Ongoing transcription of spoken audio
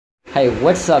Hey,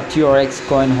 what's up TRX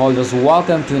coin holders?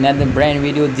 Welcome to another brand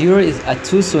video. There is a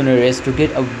 2 race to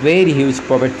get a very huge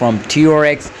profit from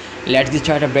TRX. Let's get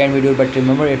started brand video, but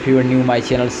remember, if you are new to my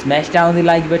channel, smash down the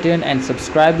like button and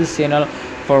subscribe this channel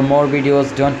for more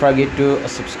videos. Don't forget to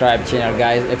subscribe channel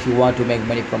guys if you want to make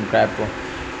money from crypto.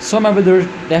 So my brother,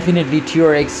 definitely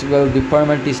TRX will be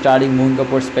permanently starting moving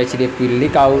upwards, especially if we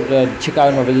check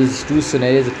out my brother's 2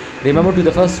 scenarios. Remember,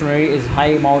 the first scenario is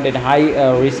high amount and high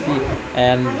risky,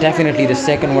 and definitely the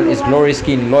second one is low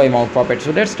risky and low amount profit. So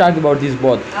let's talk about these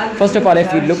both. First of all,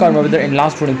 if we look at my brother in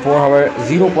last 24 hours,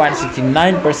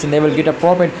 0.69% they will get a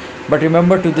profit. But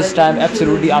remember, to this time,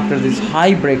 absolutely after this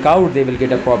high breakout they will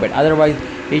get a profit. Otherwise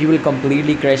it will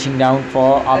completely crashing down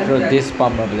for after this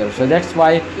pump over there. So that's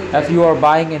why if you are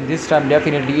buying in this time,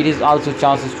 definitely it is also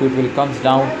chances to it will comes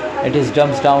down, it is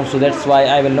jumps down. So that's why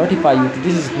I will notify you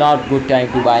this is not good time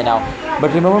to buy now.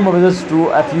 But remember my brothers, too,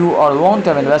 if you are a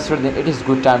long-term investor, then it is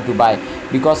good time to buy,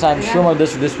 because I'm sure my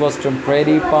brothers, this was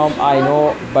temporary pump, I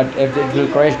know, but if it will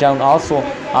crash down also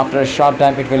after a short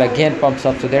time, it will again pumps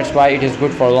up. So that's why it is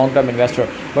good for a long-term investor,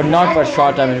 but not for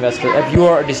short-term investor. If you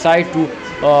are decide to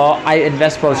I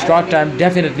invest for a short time,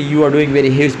 definitely you are doing very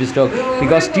huge mistake,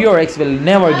 because TRX will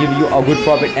never give you a good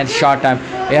profit and short time.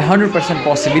 100%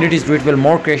 possibilities to it will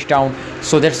more crash down.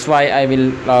 So that's why I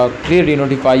will clearly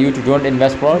notify you to don't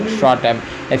invest for short time.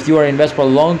 If you are invest for a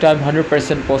long time,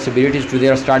 100% possibilities to they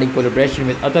are starting collaboration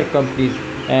with other companies,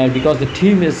 and because the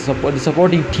team is the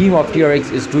supporting team of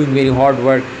TRX is doing very hard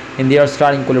work, and they are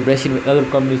starting collaboration with other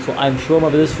companies. So I'm sure my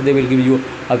brothers, they will give you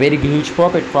a very huge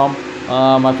profit from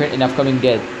my friend in upcoming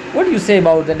days. What do you say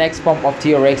about the next pump of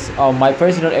TRX? My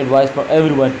personal advice for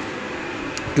everyone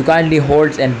to kindly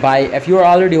hold and buy. If you are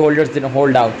already holders, then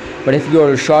hold out. But if you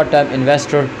are a short-term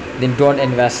investor, then don't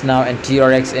invest now in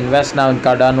TRX. Invest now in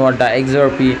Cardano, the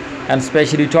XRP, and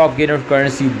especially top gainer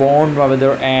currency bond, my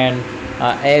brother, and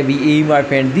AVE, my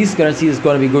friend. This currency is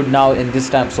going to be good now in this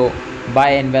time. So buy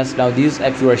and invest now. These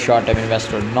if you are a short-term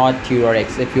investor, not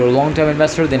TRX. If you're a long-term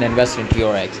investor, then invest in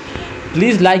TRX.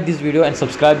 Please like this video and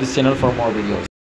subscribe this channel for more videos.